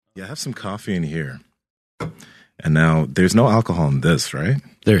Yeah, I have some coffee in here. And now there's no alcohol in this, right?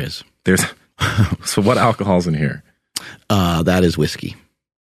 There is. There's so what alcohol's in here? That is whiskey.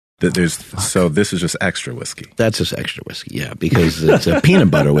 So this is just extra whiskey. That's just extra whiskey, yeah, because it's a peanut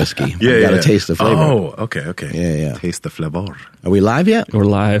butter whiskey. You got to taste the flavor. Oh, okay. Yeah. Taste the flavor. Are we live yet? We're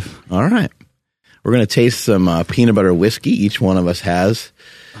live. All right. We're going to taste some peanut butter whiskey. Each one of us has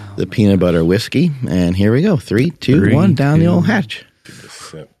the peanut butter whiskey. And here we go. 3, 2, 1, down the old hatch.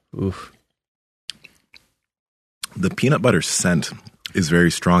 Oof. The peanut butter scent is very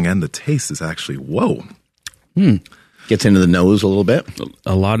strong, and the taste is actually, whoa. Gets into the nose a little bit.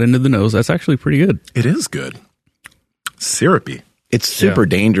 A lot into the nose. That's actually pretty good. It is good. Syrupy. It's super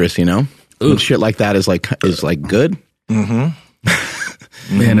dangerous, you know? When shit like that is like good.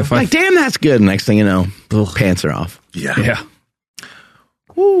 Mm-hmm. Man, if like, damn, that's good. Next thing you know, pants are off. Yeah.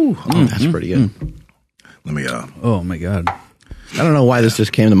 Woo. That's pretty good. Let me, Oh, my God. I don't know why this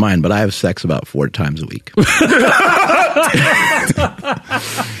just came to mind, but I have sex about 4 times a week.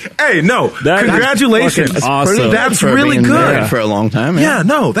 Hey, no, congratulations. That's awesome. That's really good. For a long time. Yeah,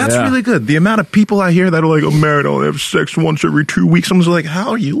 no, that's really good. The amount of people I hear that are like, I'm married, I only have sex once every 2 weeks. I'm just like,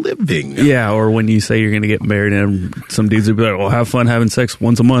 how are you living? Yeah, or when you say you're going to get married and some dudes will be like, well, have fun having sex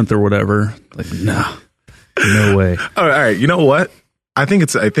once a month or whatever. Like, no way. All right, you know what? I think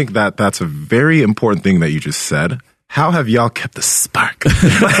that's a very important thing that you just said. How have y'all kept the spark?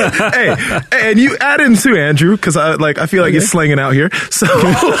 Hey, and you add in too, Andrew, because I feel like you're slanging out here. So,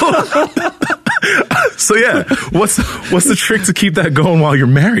 so yeah, what's the trick to keep that going while you're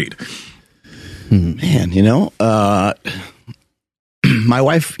married? Man, you know, my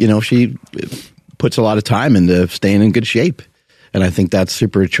wife, you know, she puts a lot of time into staying in good shape, and I think that's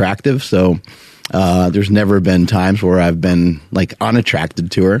super attractive. So, there's never been times where I've been like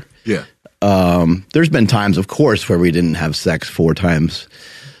unattracted to her. Yeah. There's been times, of course, where we didn't have sex 4 times.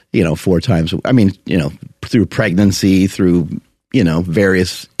 I mean, you know, through pregnancy, through, you know,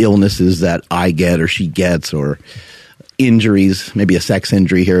 various illnesses that I get or she gets, or injuries, maybe a sex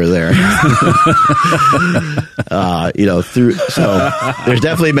injury here or there. You know, so there's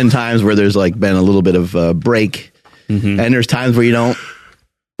definitely been times where there's like been a little bit of a break, and there's times where you don't,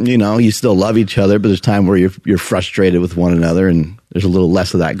 you know, you still love each other, but there's time where you're frustrated with one another, and there's a little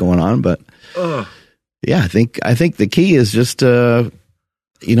less of that going on. But yeah, I think the key is just you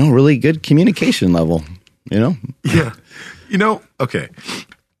know, really good communication level. You know, yeah, you know, okay,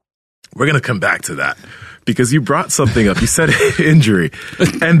 we're gonna come back to that because you brought something up. You said injury,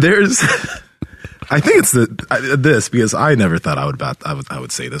 and there's, I think it's this because I never thought I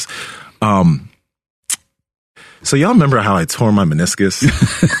would say this. So y'all remember how I tore my meniscus?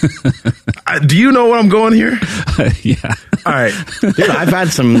 Do you know where I'm going here? Yeah. All right. Dude, I've had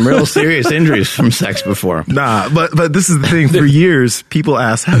some real serious injuries from sex before. Nah, but this is the thing. For years, people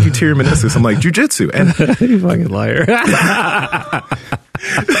ask, how'd you tear your meniscus? I'm like, jujitsu. And You fucking liar.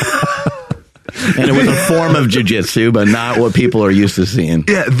 And it was a form of jujitsu, but not what people are used to seeing.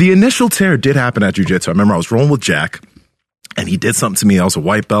 yeah, the initial tear did happen at jujitsu. I remember I was rolling with Jack, and he did something to me. I was a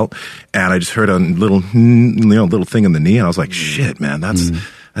white belt, and I just heard a little thing in the knee, and I was like, shit, man,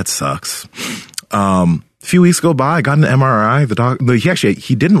 that sucks. A few weeks go by, I got an MRI. The doctor,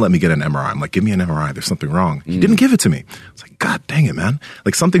 he didn't let me get an MRI. I'm like, give me an MRI. There's something wrong. He didn't give it to me. I was like, God dang it, man.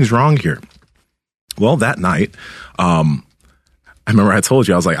 Like, something's wrong here. Well, that night, I remember I told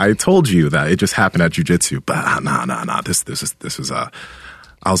you, I was like, I told you that it just happened at jujitsu, but nah. This is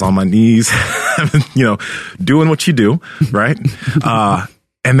I was on my knees, you know, doing what you do, right?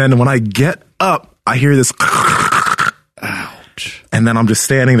 And then when I get up, I hear this, ouch. And then I'm just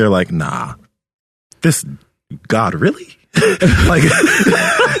standing there like, nah, this, God, really? like,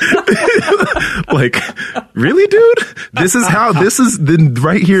 like, really, dude? This is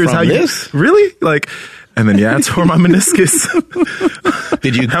right here is how this? Really? Like, and then, I tore my meniscus.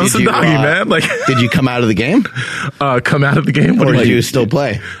 How's the doggy, man? Like, did you come out of the game? Come out of the game? Or did you still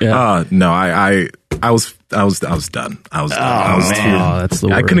play? Yeah. No, I was done. I was that's the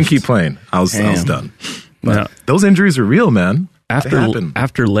worst. I couldn't keep playing. I was done. But Yeah. those injuries are real, man.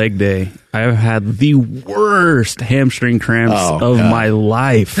 After leg day, I've had the worst hamstring cramps of my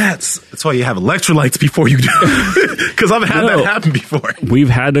life. That's why you have electrolytes before you do. Because I've had that happen before. We've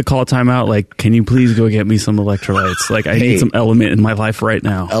had to call timeout. Like, can you please go get me some electrolytes? Like, I need some element in my life right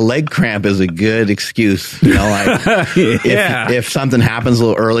now. A leg cramp is a good excuse. You know, like if something happens a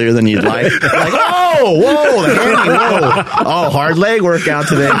little earlier than you'd like whoa, hard leg workout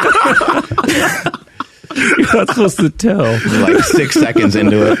today. You're not supposed to tell. Like 6 seconds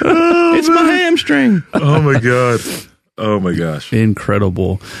into it. It's my hamstring. Oh my God. Oh my gosh.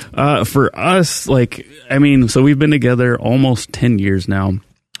 Incredible. For us, like, I mean, so we've been together almost 10 years now.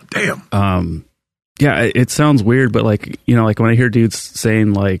 Damn. Yeah, it sounds weird, but like, you know, like when I hear dudes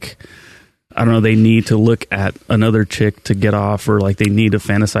saying like, I don't know, they need to look at another chick to get off, or like they need to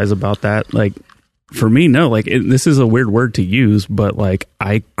fantasize about that. Like for me, no, like this is a weird word to use, but like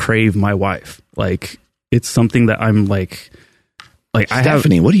I crave my wife. Like it's something that I'm like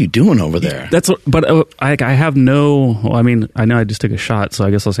Stephanie, what are you doing over there? I have no, well, I mean, I know I just took a shot, so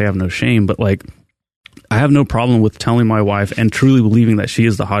I guess I'll say I have no shame, but like, I have no problem with telling my wife and truly believing that she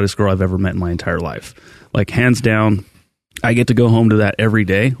is the hottest girl I've ever met in my entire life. Like, hands down, I get to go home to that every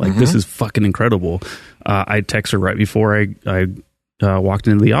day. Like, this is fucking incredible. I text her right before I walked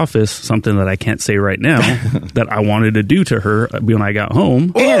into the office, something that I can't say right now that I wanted to do to her when I got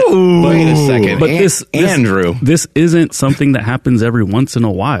home. Wait a second. But Andrew. This isn't something that happens every once in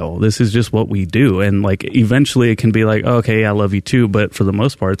a while. This is just what we do. And like, eventually it can be like, oh, okay, I love you too. But for the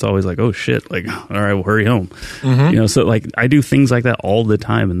most part, it's always like, oh shit, like, all right, well, hurry home. You know, so like I do things like that all the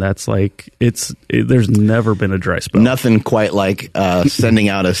time. And that's like, there's never been a dry spell. Nothing quite like sending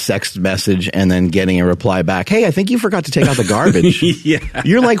out a text message and then getting a reply back. Hey, I think you forgot to take out the garbage. Yeah.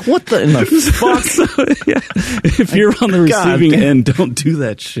 You're like, what in the fuck? So, yeah. If you're on the receiving end, don't do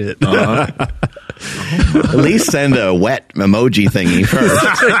that shit. At least send a wet emoji thingy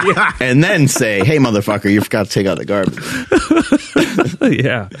first. And then say, hey, motherfucker, you forgot to take out the garbage.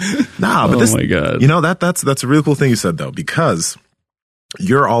 Yeah. Nah, but oh my God. You know, that's a really cool thing you said, though, because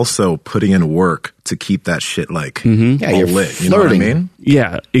you're also putting in work to keep that shit like all you're lit. You know what I mean?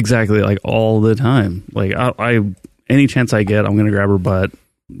 Yeah, exactly. Like all the time. Like I any chance I get, I'm going to grab her butt,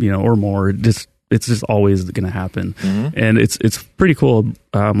 you know, or more. It's just always going to happen. And it's pretty cool.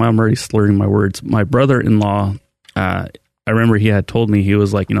 I'm already slurring my words. My brother-in-law, I remember he had told me, he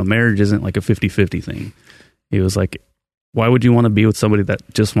was like, you know, marriage isn't like a 50-50 thing. He was like, why would you want to be with somebody that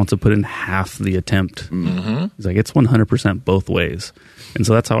just wants to put in half the attempt? He's like, it's 100% both ways. And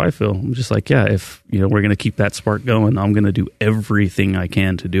so that's how I feel. I'm just like, yeah, if, you know, we're going to keep that spark going, I'm going to do everything I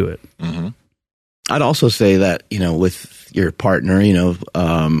can to do it. I'd also say that, you know, with your partner, you know,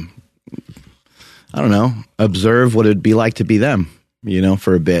 I don't know, observe what it'd be like to be them, you know,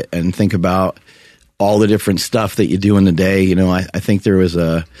 for a bit, and think about all the different stuff that you do in the day. You know, I think there was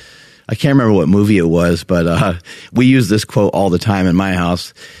I can't remember what movie it was, but we use this quote all the time in my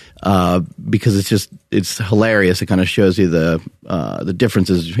house because it's hilarious. It kind of shows you the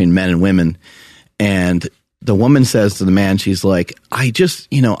differences between men and women. And the woman says to the man, she's like, I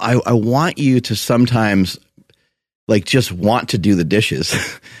want you to sometimes like just want to do the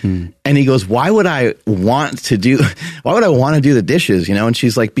dishes. And he goes, why would I want to do the dishes? You know? And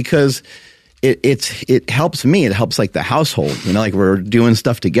she's like, because it helps me. It helps like the household, you know, like we're doing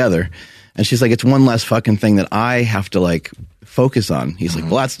stuff together. And she's like, it's one less fucking thing that I have to like focus on. He's like,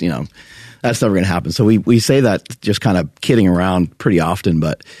 well, that's, you know, that's never going to happen. So we say that just kind of kidding around pretty often,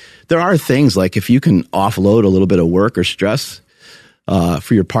 but there are things like if you can offload a little bit of work or stress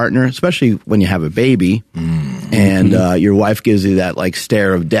for your partner, especially when you have a baby and your wife gives you that like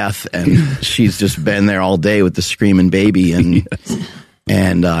stare of death and she's just been there all day with the screaming baby and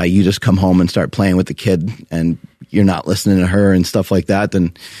and you just come home and start playing with the kid and you're not listening to her and stuff like that,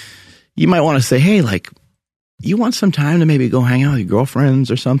 then you might want to say, hey, like, you want some time to maybe go hang out with your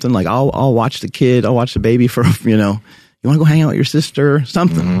girlfriends or something? Like, I'll watch the kid, I'll watch the baby for, you know, you want to go hang out with your sister or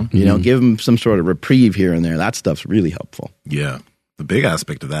something, you know, give them some sort of reprieve here and there. That stuff's really helpful. Yeah. The big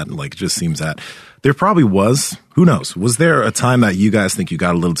aspect of that, like, it just seems that there probably was, who knows, was there a time that you guys think you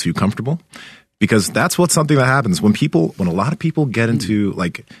got a little too comfortable? Because that's something that happens when a lot of people get into,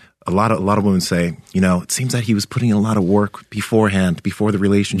 like, a lot of women say, you know, it seems that he was putting in a lot of work beforehand, before the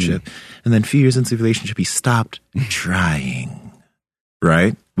relationship. And then a few years into the relationship, he stopped trying.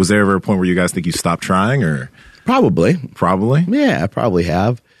 Right? Was there ever a point where you guys think you stopped trying or? Probably. Yeah, I probably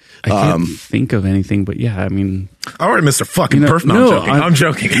have. I can't think of anything, but yeah, I mean. All right, Mr. Fucking Perf. No, I'm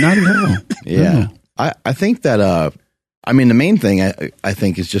joking. Not at all. Yeah. I think that, I mean, the main thing I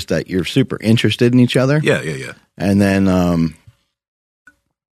think is just that you're super interested in each other. Yeah. And then, and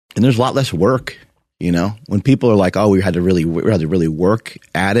there's a lot less work, you know, when people are like, oh, we had to really work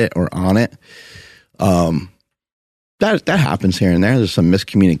at it or on it. That happens here and there. There's some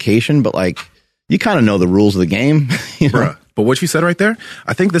miscommunication, but like, you kind of know the rules of the game. You know? Bruh. But what you said right there,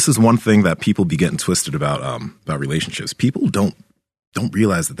 I think this is one thing that people be getting twisted about relationships. People don't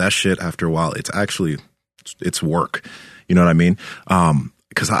realize that shit after a while, it's work. You know what I mean?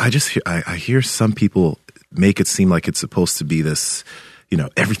 Because I hear some people make it seem like it's supposed to be this, you know,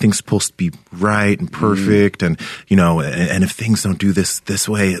 everything's supposed to be right and perfect, and you know, and if things don't do this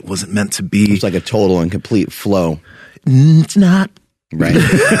way, it wasn't meant to be. It's like a total and complete flow. It's not. Right.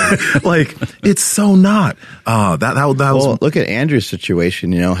 Like, it's so not. That was. Well, look at Andrew's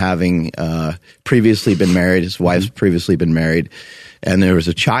situation, having previously been married, his wife's previously been married, and there was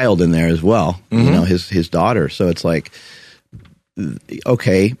a child in there as well, his daughter. So it's like,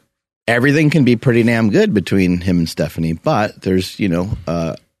 okay, everything can be pretty damn good between him and Stephanie, but there's,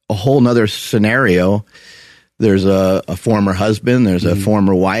 a whole nother scenario. There's a former husband, there's a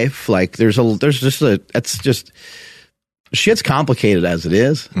former wife. Like shit's complicated as it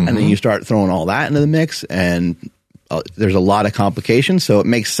is. And then you start throwing all that into the mix, and there's a lot of complications. So it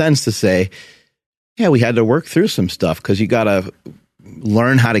makes sense to say, yeah, we had to work through some stuff, because you got to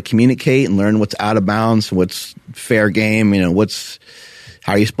learn how to communicate and learn what's out of bounds, what's fair game,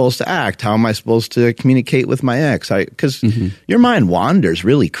 how are you supposed to act? How am I supposed to communicate with my ex? Because your mind wanders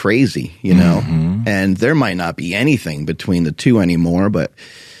really crazy, and there might not be anything between the two anymore, but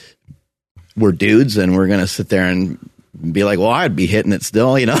we're dudes, and we're going to sit there and be like, well, I'd be hitting it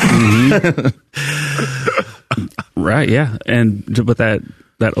still, Right. Yeah. But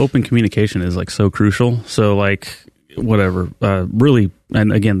that open communication is like so crucial. So like, whatever, really,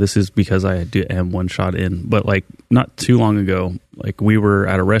 and again, this is because I am one shot in, but like not too long ago, like we were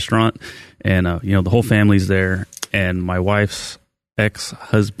at a restaurant, and the whole family's there, and my wife's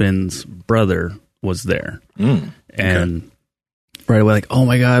ex-husband's brother was there, and right away, like, oh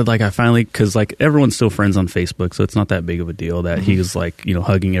my god, like I finally, because like everyone's still friends on Facebook, so it's not that big of a deal that he was like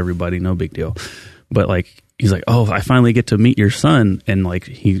hugging everybody, no big deal, but like he's like, oh, I finally get to meet your son, and like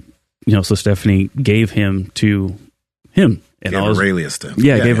he, so Stephanie gave him to him. And gave Aurelius to him.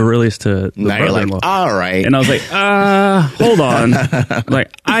 Yeah, gave Aurelius to the brother-in-law. Like, all right. And I was like, hold on.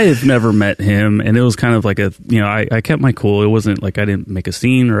 Like, I have never met him. And it was kind of like I kept my cool. It wasn't like I didn't make a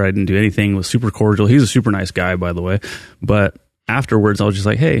scene or I didn't do anything. It was super cordial. He's a super nice guy, by the way. But afterwards, I was just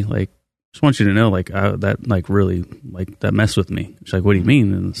like, hey, like, just want you to know, like, that, like, really, like, that messed with me. She's like, what do you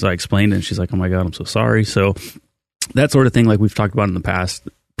mean? And so I explained it, and she's like, oh my God, I'm so sorry. So that sort of thing, like we've talked about in the past,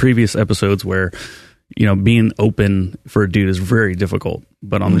 previous episodes where, being open for a dude is very difficult,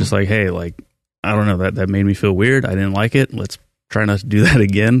 but I'm just like, hey, like, I don't know, that made me feel weird. I didn't like it. Let's try not to do that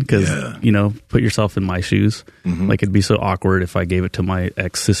again. Because, put yourself in my shoes. Like, it'd be so awkward if I gave it to my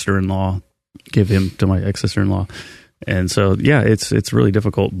ex-sister-in-law, give him to my ex-sister-in-law. And so, yeah, it's really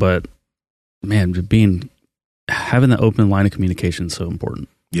difficult, but man, having that open line of communication is so important.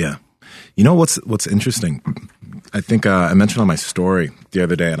 Yeah. What's interesting? I think I mentioned on my story the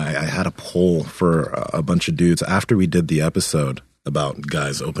other day, and I had a poll for a bunch of dudes after we did the episode about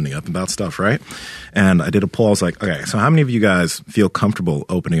guys opening up about stuff, right? And I did a poll. I was like, okay, so how many of you guys feel comfortable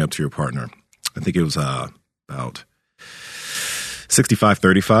opening up to your partner? I think it was about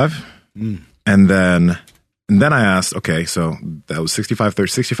 65-35. And then I asked, okay, so that was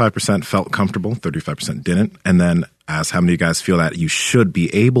 65% felt comfortable, 35% didn't. And then asked how many of you guys feel that you should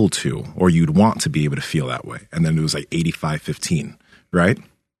be able to, or you'd want to be able to feel that way. And then it was like 85-15, right?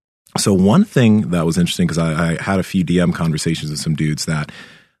 So one thing that was interesting, because I had a few DM conversations with some dudes that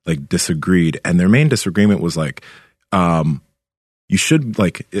like disagreed, and their main disagreement was like, you should,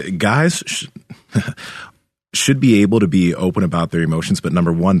 like, guys should be able to be open about their emotions, but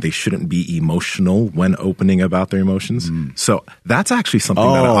number one, they shouldn't be emotional when opening about their emotions. So that's actually something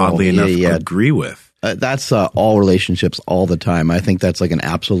that I oddly enough agree with. That's all relationships all the time. I think that's like an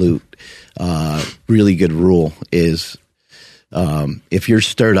absolute, really good rule is, if you're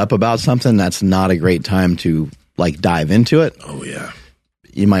stirred up about something, that's not a great time to like dive into it. Oh yeah.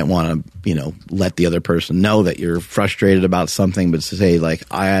 You might want to, let the other person know that you're frustrated about something, but to say like,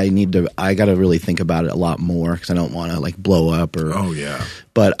 I got to really think about it a lot more because I don't want to like blow up or. Oh yeah.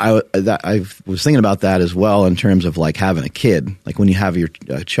 But I was thinking about that as well in terms of like having a kid, like when you have your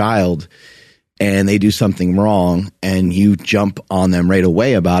child and they do something wrong and you jump on them right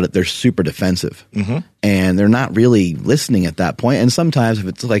away about it, they're super defensive and they're not really listening at that point. And sometimes if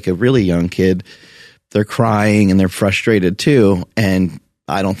it's like a really young kid, they're crying and they're frustrated too. And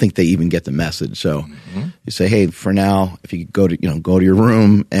I don't think they even get the message. So you say, hey, for now, if you go to your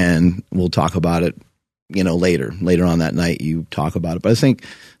room and we'll talk about it, later on that night, you talk about it. But I think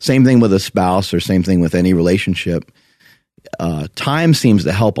same thing with a spouse or same thing with any relationship. Time seems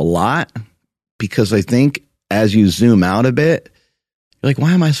to help a lot because I think as you zoom out a bit, you're like,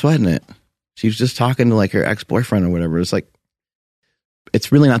 why am I sweating it? She's just talking to like her ex-boyfriend or whatever. It's like,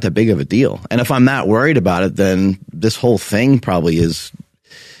 it's really not that big of a deal. And if I'm not worried about it, then this whole thing probably is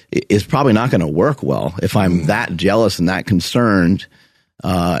probably not going to work well. If I'm that jealous and that concerned,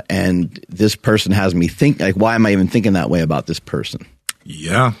 and this person has me think, like, why am I even thinking that way about this person?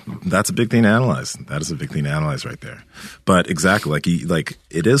 Yeah, that's a big thing to analyze. That is a big thing to analyze right there. But exactly, like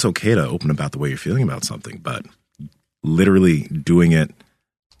it is okay to open about the way you're feeling about something, but literally doing it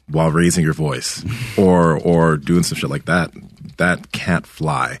while raising your voice or doing some shit like that, that can't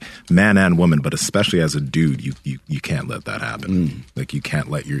fly, man and woman, but especially as a dude, you can't let that happen. Like you can't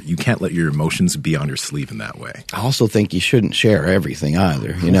let your emotions be on your sleeve in that way. I also think you shouldn't share everything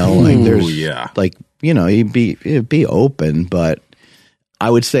either. You know, like there's like, you know, you'd be open, but I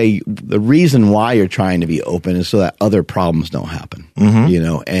would say the reason why you're trying to be open is so that other problems don't happen, you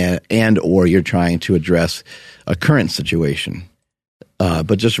know, and or you're trying to address a current situation.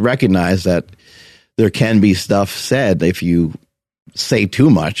 But just recognize that there can be stuff said if you say too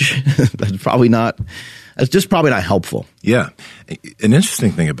much. That's probably not helpful. Yeah. An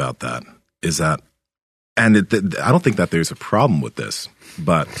interesting thing about that is that, and I don't think that there's a problem with this,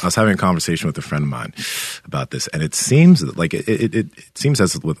 but I was having a conversation with a friend of mine about this, and it seems like it seems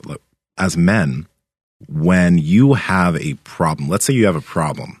as men, when you have a problem, let's say you have a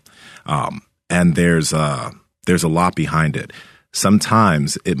problem, and there's a lot behind it.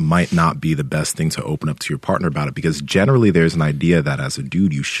 Sometimes it might not be the best thing to open up to your partner about it, because generally there's an idea that as a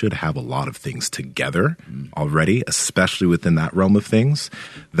dude, you should have a lot of things together already, especially within that realm of things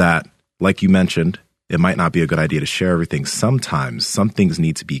that, like you mentioned, it might not be a good idea to share everything. Sometimes some things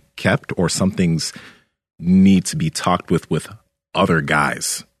need to be kept, or some things need to be talked with other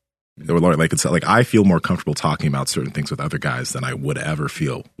guys. Like it's like I feel more comfortable talking about certain things with other guys than I would ever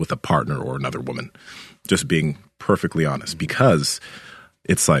feel with a partner or another woman. Just being perfectly honest, because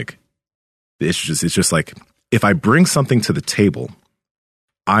it's just like if I bring something to the table,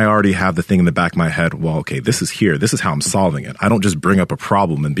 I already have the thing in the back of my head. Well, okay, this is how I'm solving it. I don't just bring up a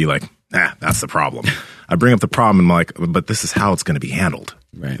problem and be like, that's the problem. I bring up the problem and I'm like, but this is how it's going to be handled.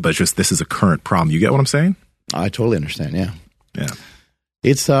 Right. But it's just, this is a current problem. You get what I'm saying? I totally understand. Yeah. Yeah.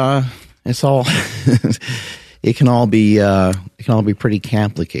 It's all, it can all be pretty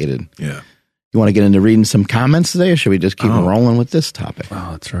complicated. Yeah. You want to get into reading some comments today, or should we just keep rolling with this topic? Oh,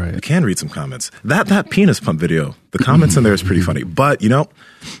 that's right. We can read some comments. That penis pump video, the comments in there is pretty funny. But, you know,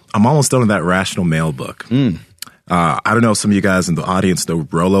 I'm almost done with that Rational Male book. I don't know, some of you guys in the audience know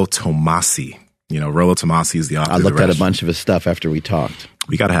Rollo Tomasi. You know, Rollo Tomasi is the author. I looked at a bunch of his stuff after we talked.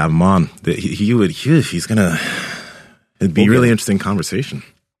 We got to have him on. It'd be a really interesting conversation.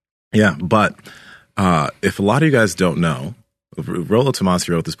 Yeah, but if a lot of you guys don't know, Rollo Tomasi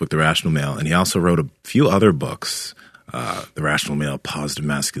wrote this book, The Rational Male, and he also wrote a few other books, The Rational Male, Positive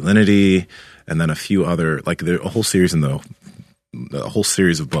Masculinity, and then a few other, like a whole series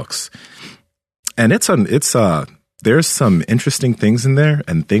of books. And there's some interesting things in there,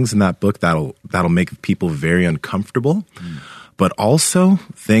 and things in that book that'll make people very uncomfortable, but also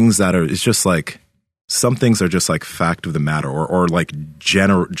things that are, it's just like, some things are just like fact of the matter, or like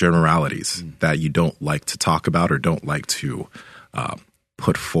generalities that you don't like to talk about or don't like to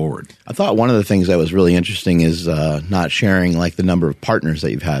put forward. I thought one of the things that was really interesting is not sharing like the number of partners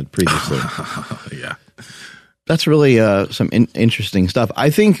that you've had previously. Yeah. That's really some interesting stuff. I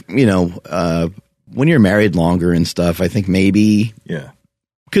think, you know, when you're married longer and stuff, I think maybe. Yeah.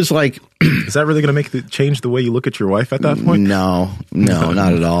 Because like. Is that really going to change the way you look at your wife at that point? No,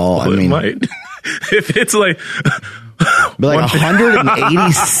 not at all. Well, I mean. It might. If it's like. But like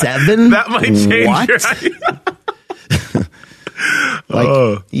 187? That might change.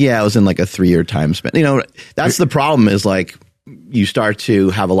 Right? Yeah, it was in like a 3-year time span. You know, that's the problem is like you start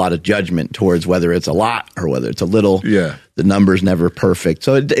to have a lot of judgment towards whether it's a lot or whether it's a little. Yeah. The number's never perfect.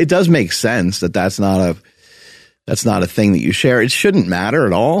 So it does make sense that that's not a thing that you share. It shouldn't matter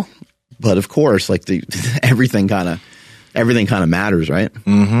at all. But of course, like everything kind of matters, right?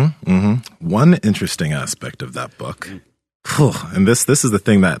 One interesting aspect of that book, and this is the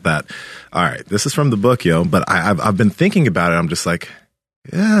thing that all right, this is from the book, yo. But I've been thinking about it. I'm just like,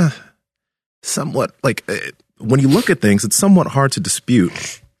 yeah, somewhat like when you look at things, it's somewhat hard to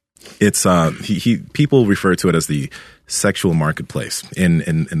dispute. It's people refer to it as the sexual marketplace in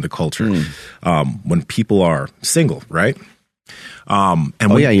the culture when people are single, right?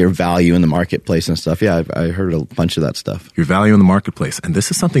 Your value in the marketplace and stuff. Yeah, I heard a bunch of that stuff. Your value in the marketplace, and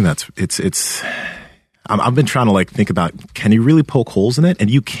this is something that's it's. I've been trying to like think about, can you really poke holes in it? And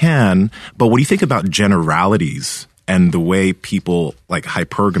you can, but when you think about generalities and the way people like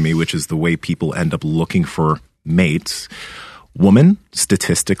hypergamy, which is the way people end up looking for mates. Women,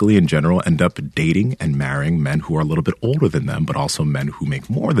 statistically in general, end up dating and marrying men who are a little bit older than them, but also men who make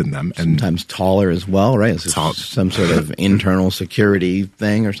more than them. And sometimes taller as well, right? It's some sort of internal security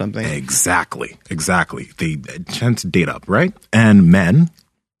thing or something. Exactly. They tend to date up, right? And men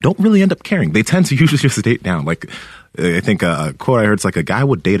don't really end up caring. They tend to usually just date down. Like, I think a quote I heard is like, a guy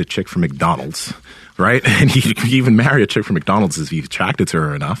would date a chick from McDonald's, right? And he'd even marry a chick from McDonald's if he's attracted to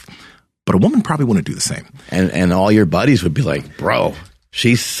her enough. but a woman probably wouldn't do the same. And all your buddies would be like, bro,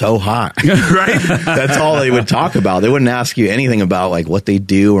 she's so hot. Right? That's all they would talk about. They wouldn't ask you anything about like what they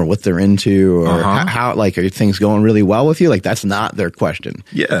do or what they're into or how like, are things going really well with you? Like that's not their question.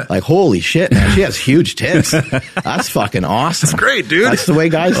 Yeah. Like, holy shit, man, she has huge tits. That's fucking awesome. That's great, dude. That's the way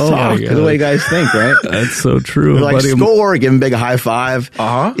guys talk. That's the way guys think, right? That's so true. They're like, score, give them big a high five.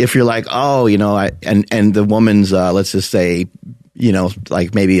 If you're like, oh, you know, and the woman's, let's just say, you know,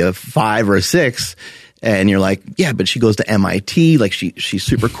 like maybe a 5 or a 6. And you're like, yeah, but she goes to MIT. Like she's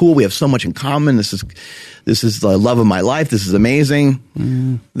super cool. We have so much in common. This is the love of my life. This is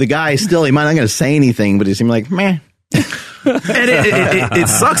amazing. The guy still, he might not going to say anything, but he's like, meh. And it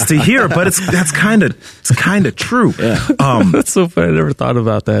sucks to hear, but it's kind of true. Yeah. That's so funny. I never thought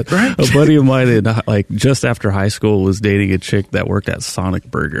about that. Right? A buddy of mine, like just after high school, was dating a chick that worked at Sonic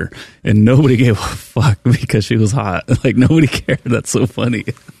Burger, and nobody gave a fuck because she was hot. Like nobody cared. That's so funny.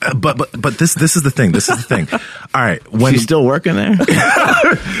 But this is the thing. This is the thing. All right, when She's still working there.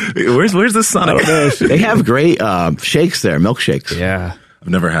 where's this Sonic? They have great shakes there, milkshakes. Yeah. I've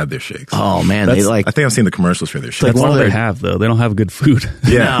never had their shakes. Oh man, they like. I think I've seen the commercials for their shakes. That's one all of they their- have, though. They don't have good food.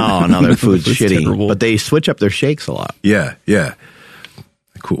 Yeah. No, their food's It's shitty. terrible. But they switch up their shakes a lot. Yeah.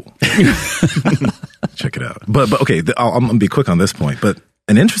 Cool. Check it out. But okay, I'm gonna be quick on this point. But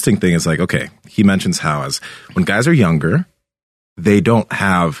an interesting thing is like, okay, he mentions how as when guys are younger, they don't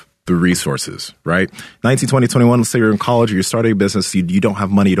have the resources, right? 19, 20, 21, let's say you're in college or you're starting a business, you don't have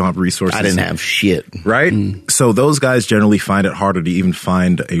money, you don't have resources. I didn't have shit. Right? So those guys generally find it harder to even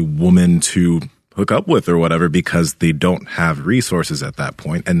find a woman to hook up with or whatever because they don't have resources at that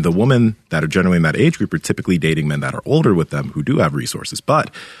point. And the women that are generally in that age group are typically dating men that are older with them who do have resources.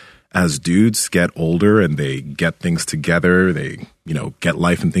 But as dudes get older and they get things together, they, you know, get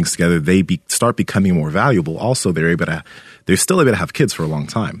life and things together, they start becoming more valuable. Also, they're still able to have kids for a long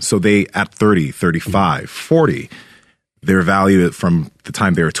time. So they, at 30, 35, 40, their value from the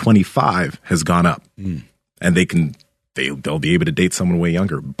time they were 25 has gone up. And they'll be able to date someone way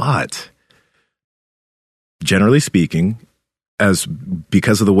younger. But generally speaking,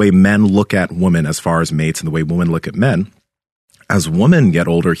 because of the way men look at women as far as mates and the way women look at men, as women get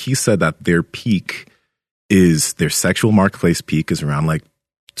older, he said that their sexual marketplace peak is around like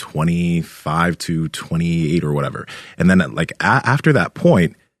 25 to 28 or whatever. And then like after that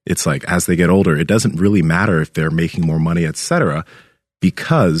point, it's like as they get older, it doesn't really matter if they're making more money, etc.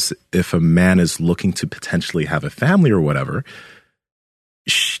 Because if a man is looking to potentially have a family or whatever,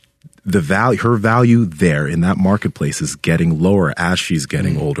 her value there in that marketplace is getting lower as she's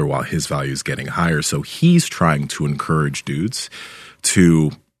getting older while his value is getting higher. So he's trying to encourage dudes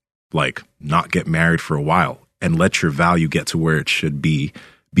to like not get married for a while and let your value get to where it should be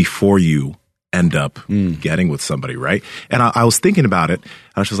before you end up getting with somebody, right? And I was thinking about it.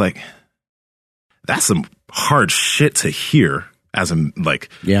 I was just like, that's some hard shit to hear as a like,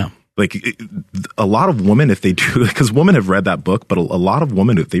 Yeah. like a lot of women, if they do, because women have read that book, but a lot of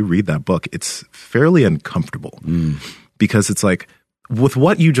women, if they read that book, it's fairly uncomfortable because it's like with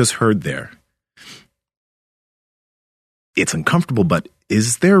what you just heard there, it's uncomfortable, but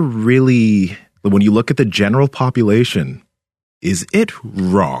is there really, when you look at the general population, is it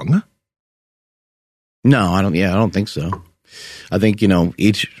wrong? No, I don't think so. I think,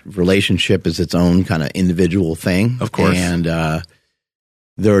 each relationship is its own kind of individual thing. Of course. And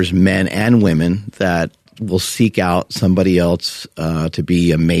there's men and women that will seek out somebody else to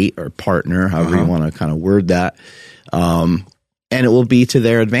be a mate or partner, however you want to kind of word that. And it will be to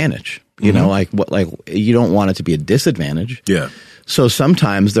their advantage. You know, like you don't want it to be a disadvantage. Yeah. So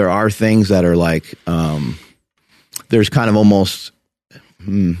sometimes there are things that are like, there's kind of almost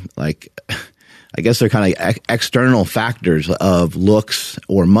like, I guess they're kind of external factors of looks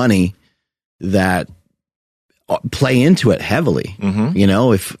or money that play into it heavily. You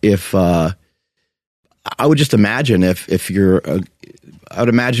know, if I would just imagine if you're, I would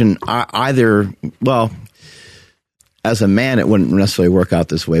imagine either, well, as a man, it wouldn't necessarily work out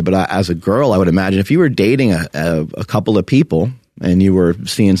this way, but as a girl, I would imagine if you were dating a couple of people and you were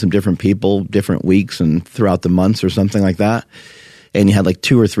seeing some different people, different weeks and throughout the months or something like that, and you had like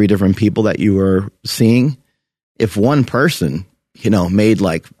 2 or 3 different people that you were seeing, if one person, made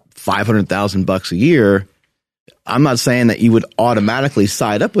like $500,000 a year, I'm not saying that you would automatically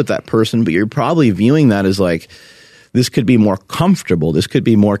side up with that person, but you're probably viewing that as like, this could be more comfortable. This could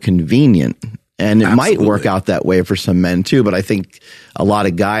be more convenient. And it might work out that way for some men too, but I think a lot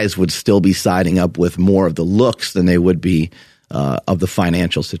of guys would still be siding up with more of the looks than they would be of the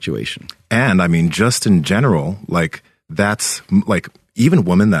financial situation. And I mean, just in general, like that's like even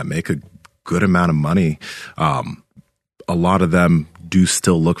women that make a good amount of money, a lot of them do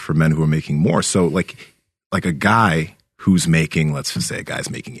still look for men who are making more. So like a guy who's making, let's just say a guy's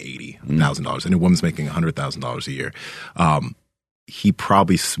making $80,000 and a woman's making $100,000 a year. He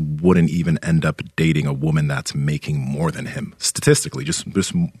probably wouldn't even end up dating a woman that's making more than him statistically, just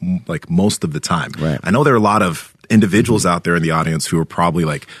like most of the time. Right. I know there are a lot of individuals out there in the audience who are probably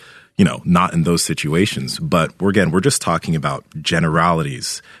like, not in those situations, but we're just talking about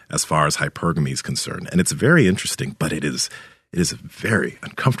generalities as far as hypergamy is concerned. And it's very interesting, but it is a very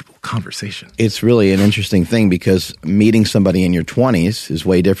uncomfortable conversation. It's really an interesting thing because meeting somebody in your 20s is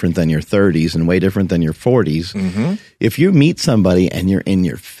way different than your 30s and way different than your 40s. Mm-hmm. If you meet somebody and you're in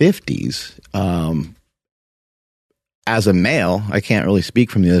your 50s, as a male, I can't really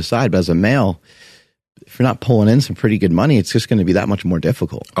speak from the other side, but as a male, if you're not pulling in some pretty good money, it's just going to be that much more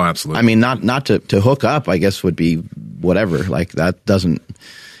difficult. Oh, absolutely. I mean, not to hook up, I guess would be whatever. Like that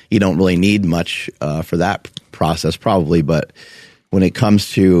you don't really need much for that process probably, but when it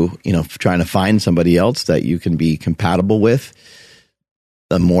comes to, trying to find somebody else that you can be compatible with,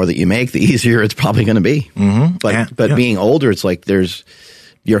 the more that you make, the easier it's probably going to be. Mm-hmm. But being older, it's like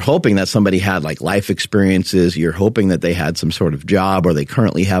you're hoping that somebody had like life experiences. You're hoping that they had some sort of job or they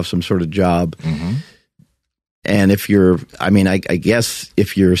currently have some sort of job. Mm-hmm. And I guess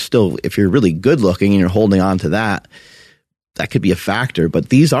if you're really good looking and you're holding on to that could be a factor. But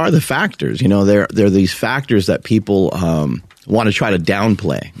these are the factors, they're these factors that people want to try to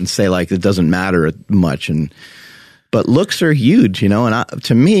downplay and say like it doesn't matter much. But looks are huge, and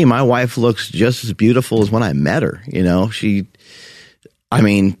to me, my wife looks just as beautiful as when I met her. To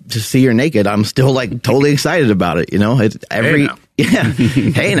see her naked, I'm still like totally excited about it.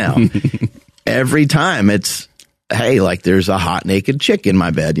 Hey now. Every time it's, hey, like there's a hot naked chick in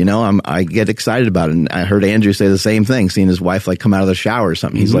my bed, I get excited about it. And I heard Andrew say the same thing, seeing his wife like come out of the shower or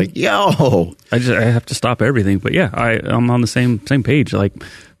something. He's like, yo, I have to stop everything. But yeah, I'm on the same page. Like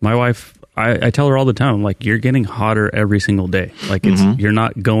my wife, I tell her all the time, I'm like, you're getting hotter every single day. Like you're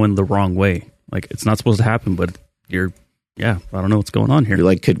not going the wrong way. Like it's not supposed to happen, but I don't know what's going on here. You're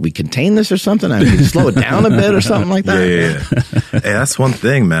like, could we contain this or something? I mean, slow it down a bit or something like that. Yeah. Hey, that's one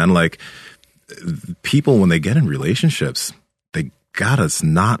thing, man. Like people, when they get in relationships, they gotta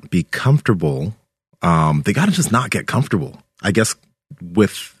not be comfortable. They gotta just not get comfortable, I guess,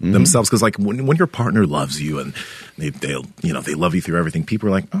 with themselves. Cause like when your partner loves you and they love you through everything, people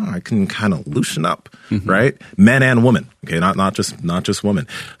are like, oh, I can kind of loosen up, right? Men and women. Okay. Not just women.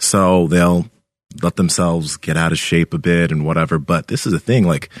 So they'll let themselves get out of shape a bit and whatever. But this is the thing,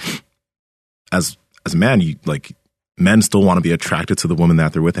 like as a man, men still want to be attracted to the woman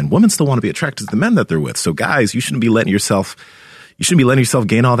that they're with, and women still want to be attracted to the men that they're with. So guys, you shouldn't be letting yourself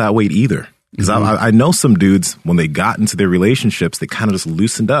gain all that weight either. Because I know some dudes, when they got into their relationships, they kind of just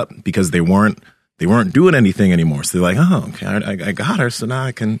loosened up because they weren't doing anything anymore. So they're like, oh, okay, I got her, so now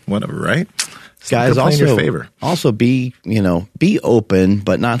I can whatever, right? Guys, also be open,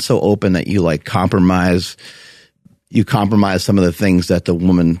 but not so open that you like compromise some of the things that the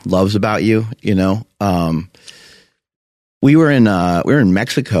woman loves about you. We were in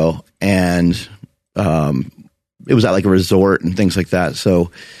Mexico, and it was at like a resort and things like that. So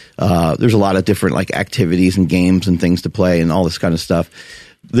there's a lot of different like activities and games and things to play and all this kind of stuff.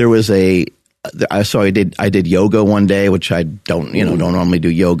 There was I did yoga one day, which I don't normally do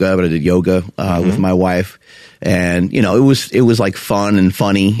yoga, but I did yoga with my wife, and it was like fun and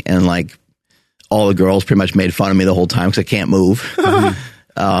funny, and like all the girls pretty much made fun of me the whole time because I can't move.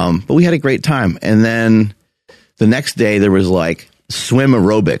 But we had a great time, and then the next day there was like swim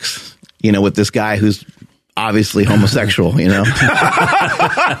aerobics, with this guy who's obviously homosexual, and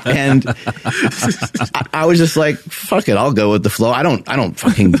I was just like, fuck it, I'll go with the flow. I don't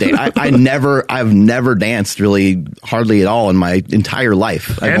fucking date. I've never danced really hardly at all in my entire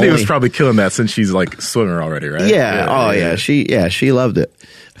life. Andy was probably killing that since she's like a swimmer already, right? Yeah. She loved it.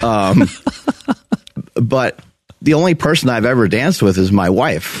 But the only person I've ever danced with is my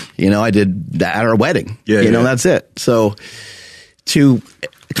wife. I did that at our wedding. That's it. So to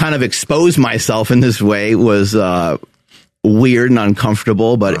kind of expose myself in this way was weird and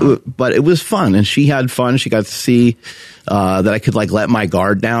uncomfortable, but it was fun, and she had fun. She got to see that I could like let my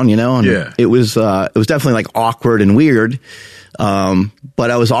guard down, and it was definitely like awkward and weird.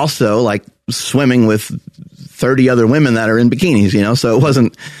 But I was also like swimming with 30 other women that are in bikinis, so it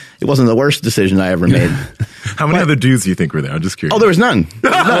wasn't the worst decision I ever made. How many other dudes do you think were there? I'm just curious. Oh, there was none.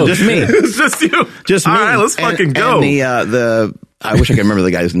 Just me. It's just you. Just me. All right, let's fucking go. And I wish I could remember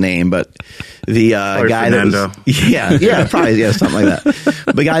the guy's name, but the guy Fernando. that was probably something like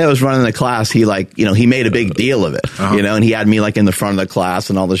that. The guy that was running the class, he he made a big deal of it, and he had me like in the front of the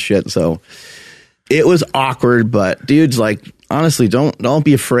class and all this shit. So it was awkward, but dudes like honestly, don't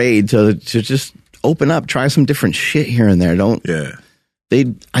be afraid to just open up, try some different shit here and there.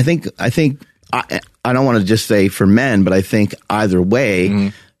 I think I don't want to just say for men, but I think either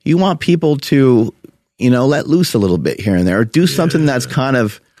way, you want people to, let loose a little bit here and there, or do something that's kind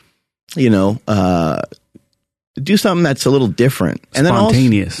of, do something that's a little different. And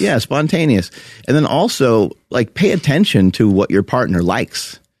spontaneous. Then also, spontaneous. And then also, like, pay attention to what your partner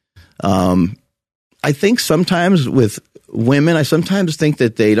likes. I think sometimes with women, I sometimes think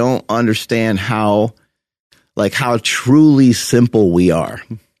that they don't understand how truly simple we are.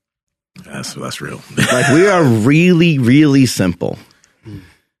 That's real. Like, we are really, really simple.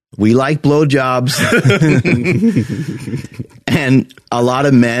 We like blowjobs. And a lot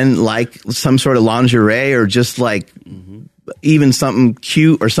of men like some sort of lingerie, or just like even something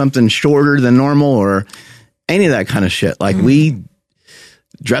cute or something shorter than normal, or any of that kind of shit. Like, we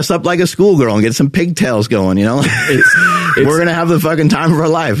dress up like a schoolgirl and get some pigtails going, we're going to have the fucking time of our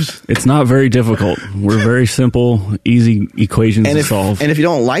lives. It's not very difficult. We're very simple, easy equations to solve. And if you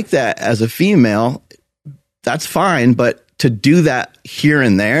don't like that as a female, that's fine. But to do that here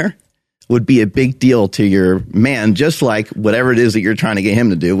and there would be a big deal to your man, just like whatever it is that you're trying to get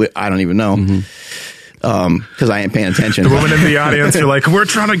him to do. I don't even know. Because I ain't paying attention. The woman in the audience, you're like, we're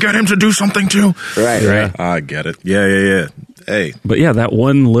trying to get him to do something too. Right. I get it. Yeah. Hey. But yeah, that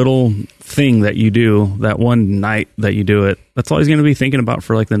one little thing that you do, that one night that you do it, that's all he's going to be thinking about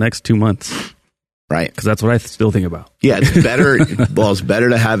for like the next 2 months. Right. Because that's what I still think about. Yeah, it's better. Well, it's better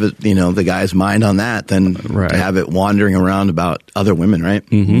to have it, the guy's mind on that than to have it wandering around about other women, right?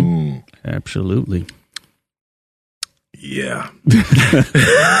 Mm-hmm. Absolutely. Yeah.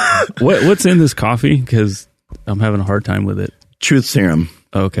 What's in this coffee? Because I'm having a hard time with it. Truth serum.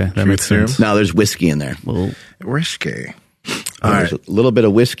 Okay, that makes sense. Now there's whiskey in there. Whiskey. There's a little bit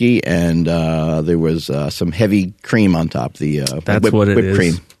of whiskey, and there was some heavy cream on top. That's what it is.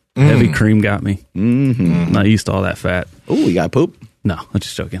 Cream. Heavy cream got me. Mm-hmm. Not used to all that fat. Oh, you got poop? No, I'm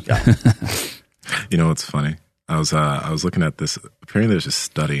just joking. You know what's funny? I was looking at this. Apparently, there's a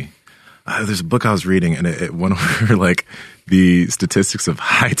study. There's a book I was reading, and it went over like the statistics of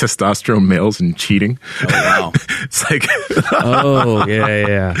high testosterone males and cheating. Oh wow! It's like, oh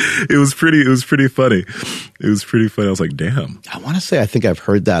yeah. It was pretty funny. It was pretty funny. I was like, damn. I want to say I think I've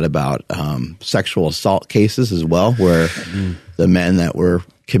heard that about sexual assault cases as well, where the men that were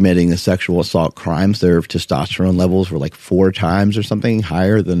committing the sexual assault crimes, their testosterone levels were like 4 times or something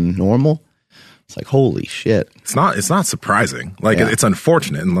higher than normal. It's like, holy shit. It's not surprising. Like, it's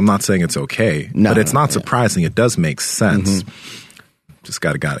unfortunate, and I'm not saying it's okay, but it's not surprising. It does make sense. Just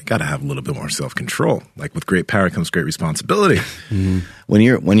gotta have a little bit more self-control. Like, with great power comes great responsibility. When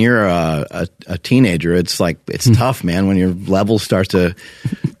you're a teenager, it's like, it's tough, man. When your levels start to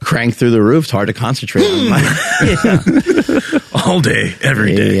crank through the roof, it's hard to concentrate on all day,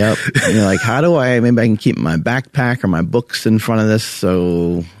 every day. Yep. And you're like, maybe I can keep my backpack or my books in front of this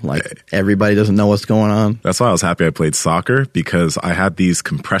so like everybody doesn't know what's going on. That's why I was happy I played soccer, because I had these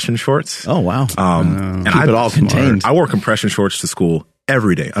compression shorts. Oh, wow. And keep it all contained. I wore compression shorts to school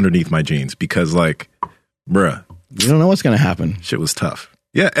every day underneath my jeans because, like, bruh. You don't know what's going to happen. Shit was tough.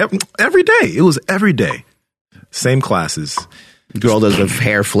 Yeah, every day. It was every day. Same classes. Girl does a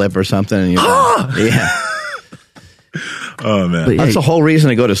hair flip or something. And you're yeah. Oh, man. That's the whole reason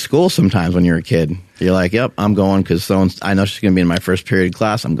to go to school sometimes when you're a kid. You're like, yep, I'm going because I know she's going to be in my first period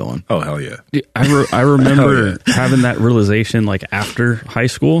class. I'm going. Oh, hell yeah. I remember having that realization like after high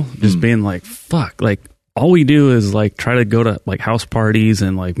school, just being like, fuck, like all we do is like try to go to like house parties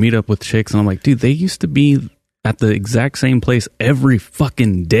and like meet up with chicks. And I'm like, dude, they used to be at the exact same place every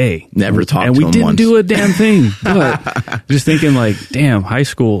fucking day. Never talked to them once. And we didn't do a damn thing. But just thinking like, damn, high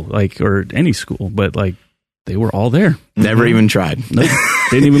school, like, or any school, but like, they were all there. Never even tried. Nope.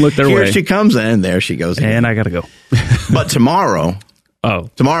 Didn't even look their way. Here she comes, and there she goes again. And I got to go. But tomorrow I'm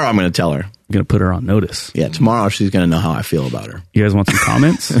going to tell her. I'm going to put her on notice. Yeah, tomorrow she's going to know how I feel about her. You guys want some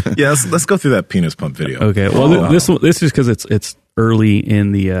comments? Yeah, let's go through that penis pump video. Okay. Well, this is because it's early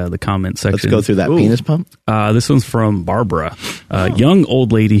in the comment section. Let's go through that penis pump. This one's from Barbara. Young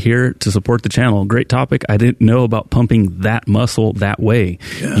old lady here to support the channel. Great topic. I didn't know about pumping that muscle that way.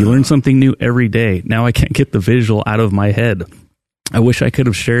 Yeah. You learn something new every day. Now I can't get the visual out of my head. I wish I could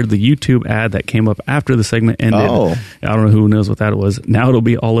have shared the YouTube ad that came up after the segment ended. I don't know who knows what that was. Now it'll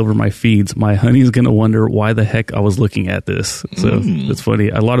be all over my feeds. My honey's going to wonder why the heck I was looking at this. So it's funny.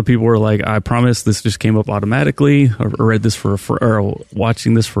 A lot of people were like, I promise this just came up automatically, or read this for or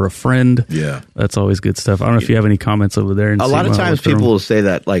watching this for a friend. Yeah. That's always good stuff. I don't know if you have any comments over there. A lot of times people will say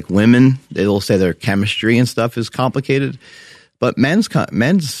that like women, they'll say their chemistry and stuff is complicated, but men's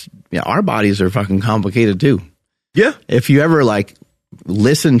our bodies are fucking complicated too. Yeah. If you ever like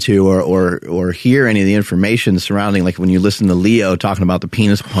listen to or hear any of the information surrounding, like when you listen to Leo talking about the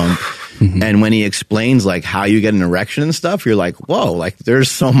penis pump, and when he explains like how you get an erection and stuff, you're like, whoa, like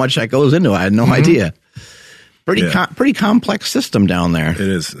there's so much that goes into it. I had no idea. Pretty complex system down there. It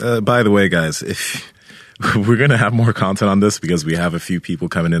is. By the way, guys, if we're going to have more content on this because we have a few people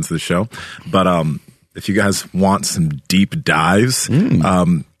coming into the show, but if you guys want some deep dives,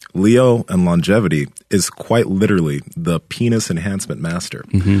 Leo and Longevity is quite literally the penis enhancement master.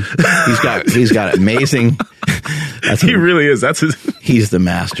 He's got amazing. He really is. He's the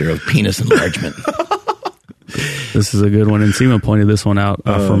master of penis enlargement. This is a good one. And Seema pointed this one out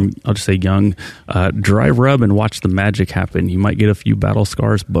from, I'll just say young. Dry rub and watch the magic happen. You might get a few battle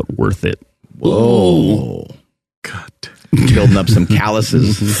scars, but worth it. Whoa. God. Building up some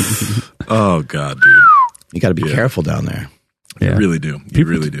calluses. Oh, God, dude. You got to be careful down there. Yeah. You really do.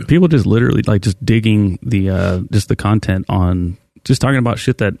 Really do. People just literally like just digging the content on just talking about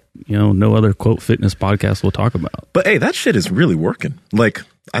shit that, no other quote fitness podcast will talk about. But hey, that shit is really working. Like,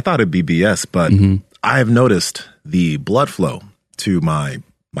 I thought it'd be BS, but I have noticed the blood flow to my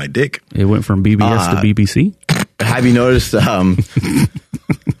my dick. It went from BBS to BBC. Have you noticed? Fuck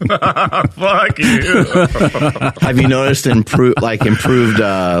you. Have you noticed improved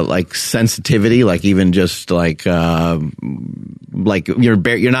sensitivity? Like even just like you're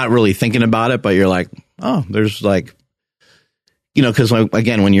not really thinking about it, but you're like, oh, there's like, because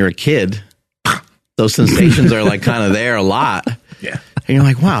again, when you're a kid, those sensations are like kind of there a lot. Yeah. And you're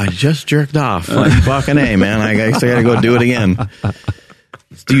like, wow, I just jerked off. Like, fucking A, man. I guess I got to go do it again.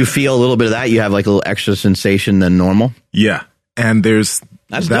 Do you feel a little bit of that? You have like a little extra sensation than normal? Yeah. And there's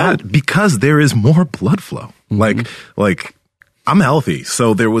that dope. because there is more blood flow. Like I'm healthy.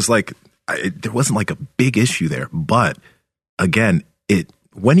 So there was there wasn't like a big issue there. But again,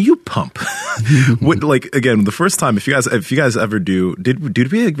 when you pump, again, the first time, if you guys ever do,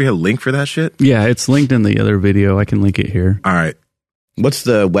 did we have a link for that shit? Yeah, it's linked in the other video. I can link it here. All right. What's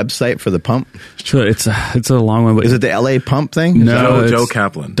the website for the pump? Sure, it's a long one. But is it the LA pump thing? No, Joe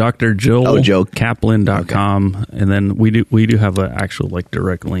Kaplan. Dr. Joel Kaplan.com. Okay. And then we do have an actual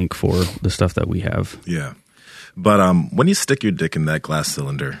direct link for the stuff that we have. Yeah. But when you stick your dick in that glass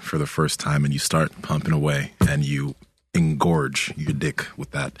cylinder for the first time and you start pumping away and you engorge your dick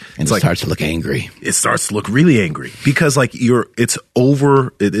with that, and it starts to look angry. It starts to look really angry because it's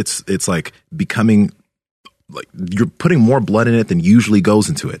like becoming like you're putting more blood in it than usually goes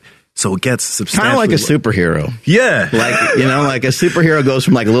into it. So it gets substantially kind of like a superhero. Yeah. Like a superhero goes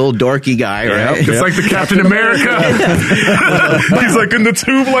from like a little dorky guy, right? It's like the Captain America. He's like in the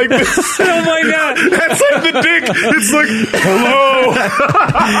tube like this. Oh my God. That's like the dick. It's like, hello.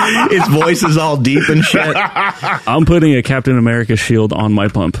 His voice is all deep and shit. I'm putting a Captain America shield on my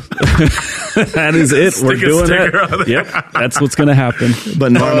pump. That is it. We're doing it. Yep. That's what's going to happen.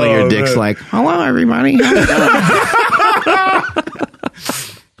 But normally your dick's like, hello, everybody. How's it going?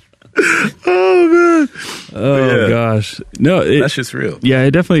 Oh man! Oh gosh, no, that's just real. Yeah,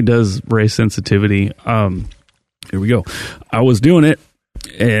 it definitely does raise sensitivity. Here we go. I was doing it,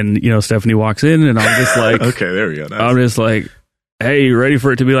 and Stephanie walks in, and I'm just like, okay, there we go. Nice. I'm just like, hey, you ready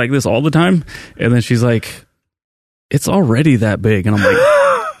for it to be like this all the time? And then she's like, it's already that big, and I'm like,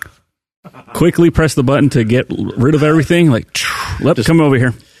 quickly press the button to get rid of everything. Like, let's come over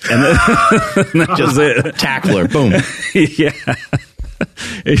here, and then that was it. Tackler, boom. Yeah.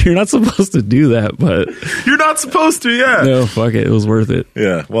 You're not supposed to do that, but you're not supposed to. Yeah. No, fuck it. It was worth it.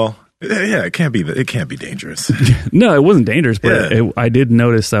 Yeah. Well, yeah. It can't be dangerous. No, it wasn't dangerous, but I did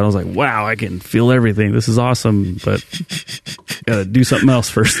notice that. I was like, wow, I can feel everything. This is awesome, but gotta do something else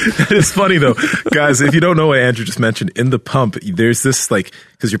first. It's funny though, guys. If you don't know what Andrew just mentioned, in the pump, there's this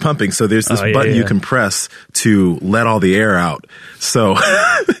because you're pumping, so there's this button you can press to let all the air out. So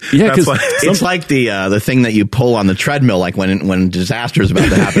yeah, because it's like the thing that you pull on the treadmill, like when disaster is about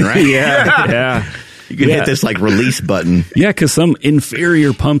to happen, right? Yeah. You can hit this release button. Yeah, because some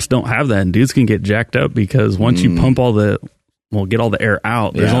inferior pumps don't have that, and dudes can get jacked up because once you pump get all the air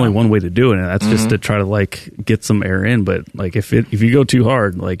out, there's only one way to do it, and that's just to try to get some air in. But if you go too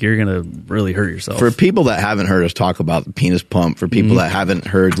hard, you're gonna really hurt yourself. For people that haven't heard us talk about the penis pump, for people that haven't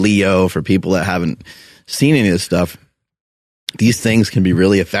heard Leo, for people that haven't seen any of this stuff, these things can be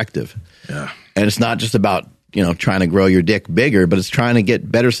really effective. Yeah, and it's not just about trying to grow your dick bigger, but it's trying to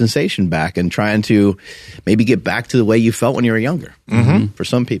get better sensation back and trying to maybe get back to the way you felt when you were younger. For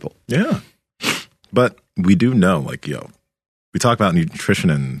some people, yeah. But we do know, we talk about nutrition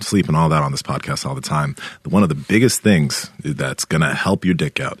and sleep and all that on this podcast all the time. One of the biggest things that's going to help your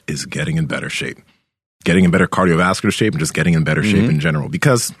dick out is getting in better shape, getting in better cardiovascular shape, and just getting in better shape in general.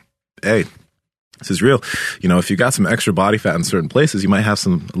 Because, hey, This is real. You know, if you got some extra body fat in certain places, you might have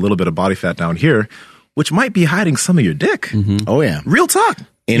a little bit of body fat down here, which might be hiding some of your dick. Mm-hmm. Oh yeah, real talk.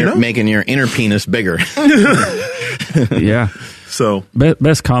 Making your inner penis bigger. Yeah. So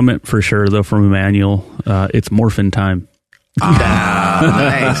best comment for sure though from Emmanuel. It's morphin time.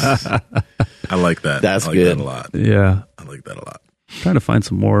 Nice. I like that. That's I like good. that a lot. Yeah. I like that a lot. Trying to find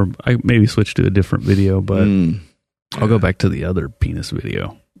some more. I maybe switch to a different video, but I'll go back to the other penis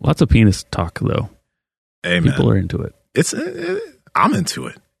video. Lots of penis talk though. Hey, People man. are into it. I'm into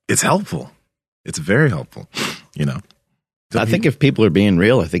it. It's helpful. It's very helpful. You know. I think if people are being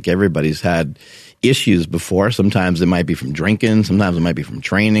real, I think everybody's had issues before. Sometimes it might be from drinking. Sometimes it might be from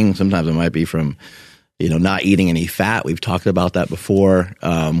training. Sometimes it might be from, not eating any fat. We've talked about that before.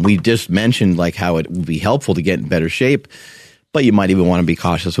 We just mentioned like how it would be helpful to get in better shape, but you might even want to be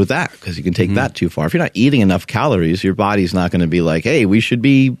cautious with that because you can take that too far. If you're not eating enough calories, your body's not going to be like, hey, we should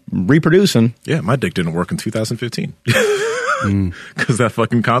be reproducing. Yeah, my dick didn't work in 2015. Because that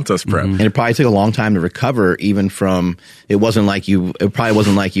fucking contest prep. And it probably took a long time to recover even from, it probably wasn't like you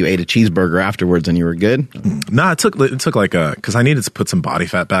ate a cheeseburger afterwards and you were good. No, it took like because I needed to put some body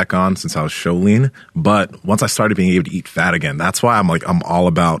fat back on since I was show lean. But once I started being able to eat fat again, that's why I'm all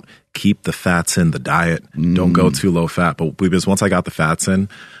about keep the fats in the diet. Don't go too low fat. But because once I got the fats in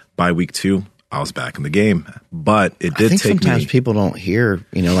by week 2, I was back in the game. But it did take sometimes people don't hear,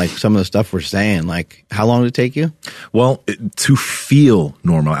 like some of the stuff we're saying. Like, how long did it take you? Well, to feel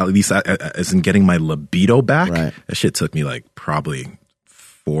normal, at least as in getting my libido back, right. That shit took me like probably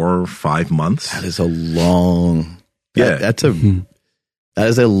 4 or 5 months. That is a long. Yeah, that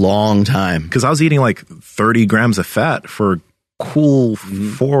is a long time. Because I was eating like 30 grams of fat for cool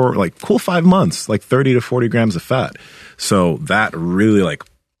 5 months, like 30 to 40 grams of fat. So that really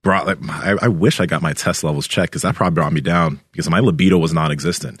brought I wish I got my test levels checked because that probably brought me down because my libido was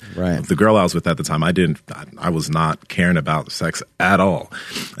non-existent. Right. The girl I was with at the time, I was not caring about sex at all.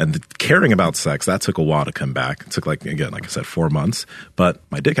 And caring about sex, that took a while to come back. It took like I said, 4 months. But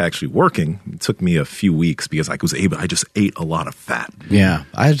my dick actually working, it took me a few weeks because I just ate a lot of fat. Yeah.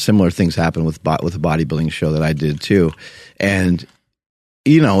 I had similar things happen with the bodybuilding show that I did too. And,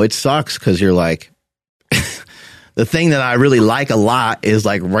 it sucks because you're like, the thing that I really like a lot is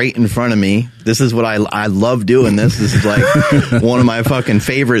like right in front of me. This is what I love doing this. This is like one of my fucking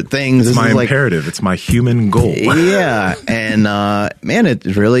favorite things. It's this my is imperative. It's my human goal. Yeah. And, man, it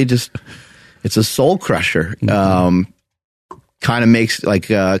really it's a soul crusher. Kind of makes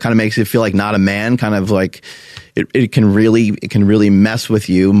you feel like not a man, kind of like it can really mess with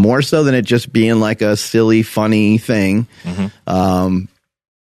you more so than it just being like a silly, funny thing.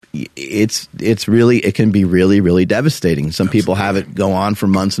 It can be really, really devastating. Some people have it go on for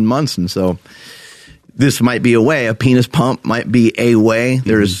months and months. And so this might be a way. A penis pump might be a way.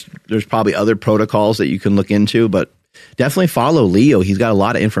 There's probably other protocols that you can look into, but definitely follow Leo. He's got a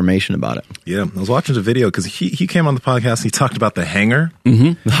lot of information about it. Yeah. I was watching the video because he came on the podcast and he talked about the hanger.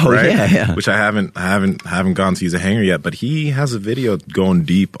 Oh, right? Yeah. Which I haven't gone to use a hanger yet, but he has a video going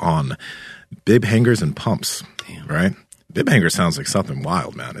deep on bib hangers and pumps. Damn. Right? Bib hanger sounds like something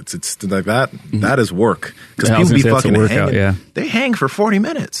wild, man. It's like that. That is work because people be fucking hanging. Yeah. They hang for 40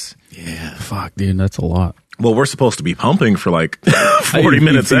 minutes. Yeah, fuck, dude, that's a lot. Well, we're supposed to be pumping for like 40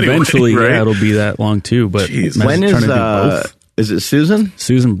 minutes anyway. Eventually, right? Yeah, it'll be that long too. But when is it Susan?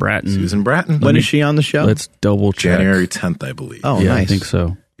 Susan Bratton. Susan Bratton. When is she on the show? Let's double check. January 10th, I believe. Oh, yeah, nice. I think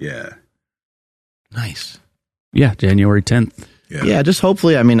so. Yeah. Nice. Yeah, January 10th. Yeah, just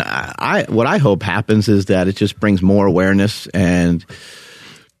hopefully. I mean, what I hope happens is that it just brings more awareness, and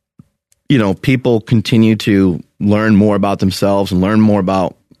people continue to learn more about themselves and learn more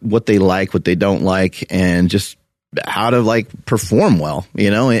about what they like, what they don't like, and just how to perform well.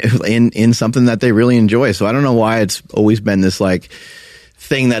 In something that they really enjoy. So I don't know why it's always been this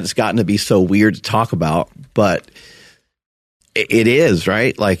thing that's gotten to be so weird to talk about, but it is,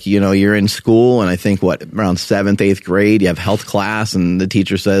 right? You're in school, and I think around 7th, 8th grade, you have health class, and the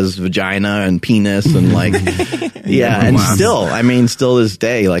teacher says vagina and penis, and yeah, and still this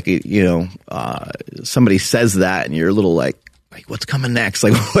day, somebody says that, and you're a little like what's coming next?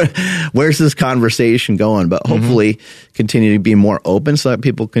 Where's this conversation going? But hopefully continue to be more open so that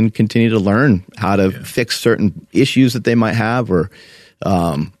people can continue to learn how to fix certain issues that they might have, or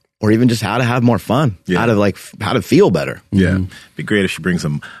even just how to have more fun, how to feel better. Yeah. It'd be great if she brings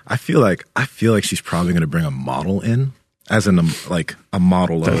I feel like she's probably going to bring a model in, as in a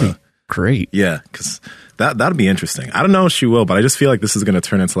model of great. Yeah. Cause that'd be interesting. I don't know if she will, but I just feel like this is going to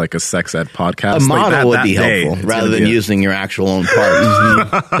turn into a sex ed podcast. A model would be helpful rather than using your actual own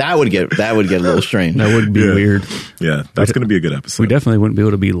parts. That would get a little strange. That would be weird. Yeah. That's going to be a good episode. We definitely wouldn't be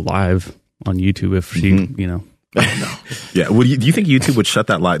able to be live on YouTube if she, you know. Yeah. Do you think YouTube would shut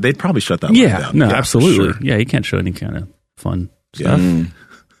that live? They'd probably shut that live down. No, Yeah, absolutely. sure. Yeah, you can't show any kind of fun stuff.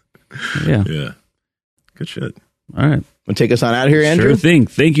 Yeah. Yeah. Good shit. All right. Want to take us on out of here, Andrew? Sure thing.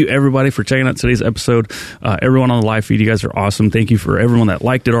 Thank you, everybody, for checking out today's episode. Everyone on the live feed, you guys are awesome. Thank you for everyone that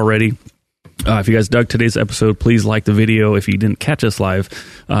liked it already. If you guys dug today's episode, please like the video if you didn't catch us live.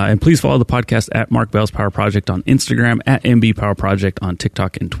 And please follow the podcast at Mark Bell's Power Project on Instagram, at MB Power Project on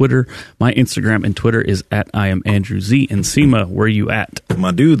TikTok and Twitter. My Instagram and Twitter is at I am Andrew Z. And Seema, where you at?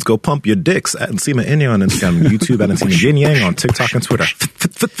 My dudes, go pump your dicks at Nsima Inya on Instagram, YouTube at Nsima Yin Yang on TikTok and Twitter.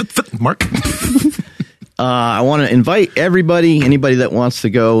 Mark? I want to invite anybody that wants to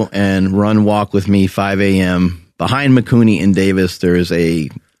go and walk with me 5 a.m. behind McCooney in Davis. There's a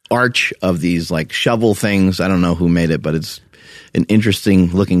arch of these like shovel things. I don't know who made it, but it's an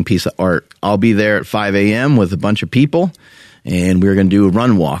interesting looking piece of art. I'll be there at 5 a.m. with a bunch of people, and we're going to do a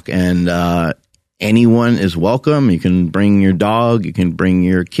run walk. And anyone is welcome. You can bring your dog. You can bring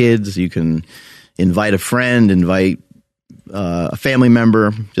your kids. You can invite a friend, invite a family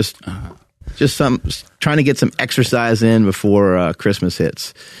member. Just trying to get some exercise in before Christmas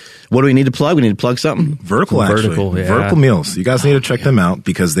hits. What do we need to plug? We need to plug something? Vertical, actually. Yeah. Vertical Meals. You guys need to check them out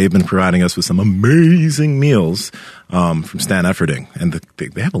because they've been providing us with some amazing meals from Stan Efferding. And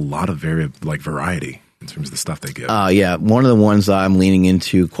they have a lot of variety in terms of the stuff they give. Yeah. One of the ones I'm leaning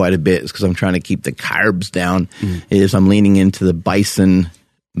into quite a bit is because I'm trying to keep the carbs down is I'm leaning into the bison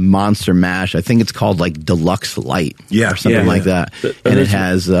monster mash. I think it's called like Deluxe Light or something like that. And it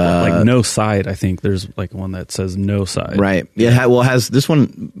has like no side. I think there's like one that says no side. Right. Yeah. Well, it has this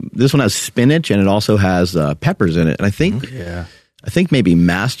one has spinach and it also has peppers in it. And I think maybe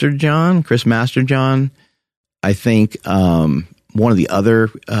Chris Masterjohn. I think one of the other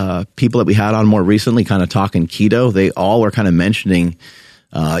people that we had on more recently, kind of talking keto, they all were kind of mentioning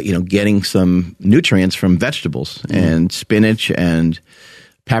getting some nutrients from vegetables and spinach and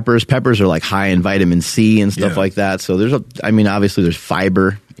peppers. Peppers are like high in vitamin C and stuff like that. So obviously there's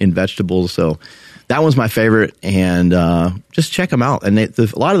fiber in vegetables. So that one's my favorite. And just check them out. And a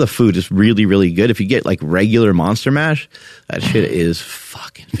lot of the food is really, really good. If you get like regular Monster Mash, that shit is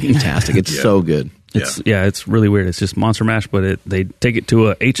fucking fantastic. It's so good. It's really weird. It's just Monster Mash, but they take it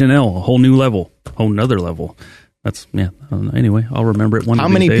to a H&L, a whole new level, whole nother level. That's I don't know. Anyway, I'll remember it one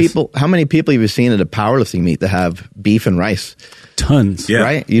of these days. How many people have you seen at a powerlifting meet that have beef and rice? Tons. Yeah.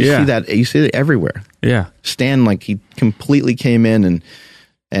 Right? You see that. You see it everywhere. Yeah. Stan, like he completely came in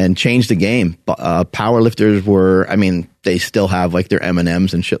and changed the game. Powerlifters they still have like their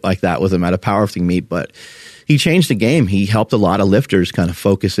M&Ms and shit like that with them at a powerlifting meet, but he changed the game. He helped a lot of lifters kind of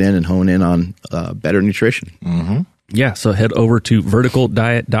focus in and hone in on better nutrition. Mm-hmm. Yeah, so head over to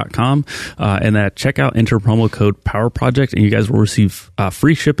verticaldiet.com and at checkout, enter promo code Power Project, and you guys will receive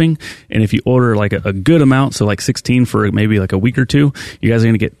free shipping. And if you order like a good amount, so like 16 for maybe like a week or two, you guys are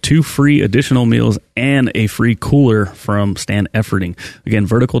going to get 2 free additional meals and a free cooler from Stan Efferding. Again,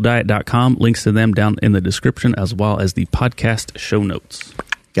 verticaldiet.com, links to them down in the description as well as the podcast show notes.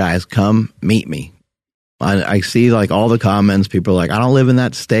 Guys, come meet me. I see like all the comments. People are like, I don't live in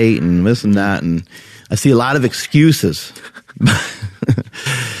that state and this and that. And I see a lot of excuses.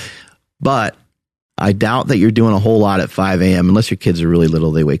 But I doubt that you're doing a whole lot at 5 a.m. unless your kids are really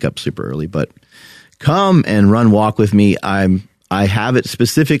little. They wake up super early. But come and walk with me. I have it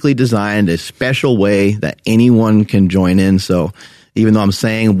specifically designed a special way that anyone can join in. So even though I'm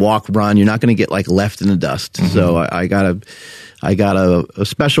saying walk, run, you're not going to get like left in the dust. Mm-hmm. So I got a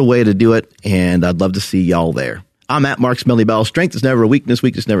special way to do it, and I'd love to see y'all there. I'm at Mark Smelly Bell. Strength is never a weakness.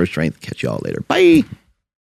 Weakness never a strength. Catch y'all later. Bye.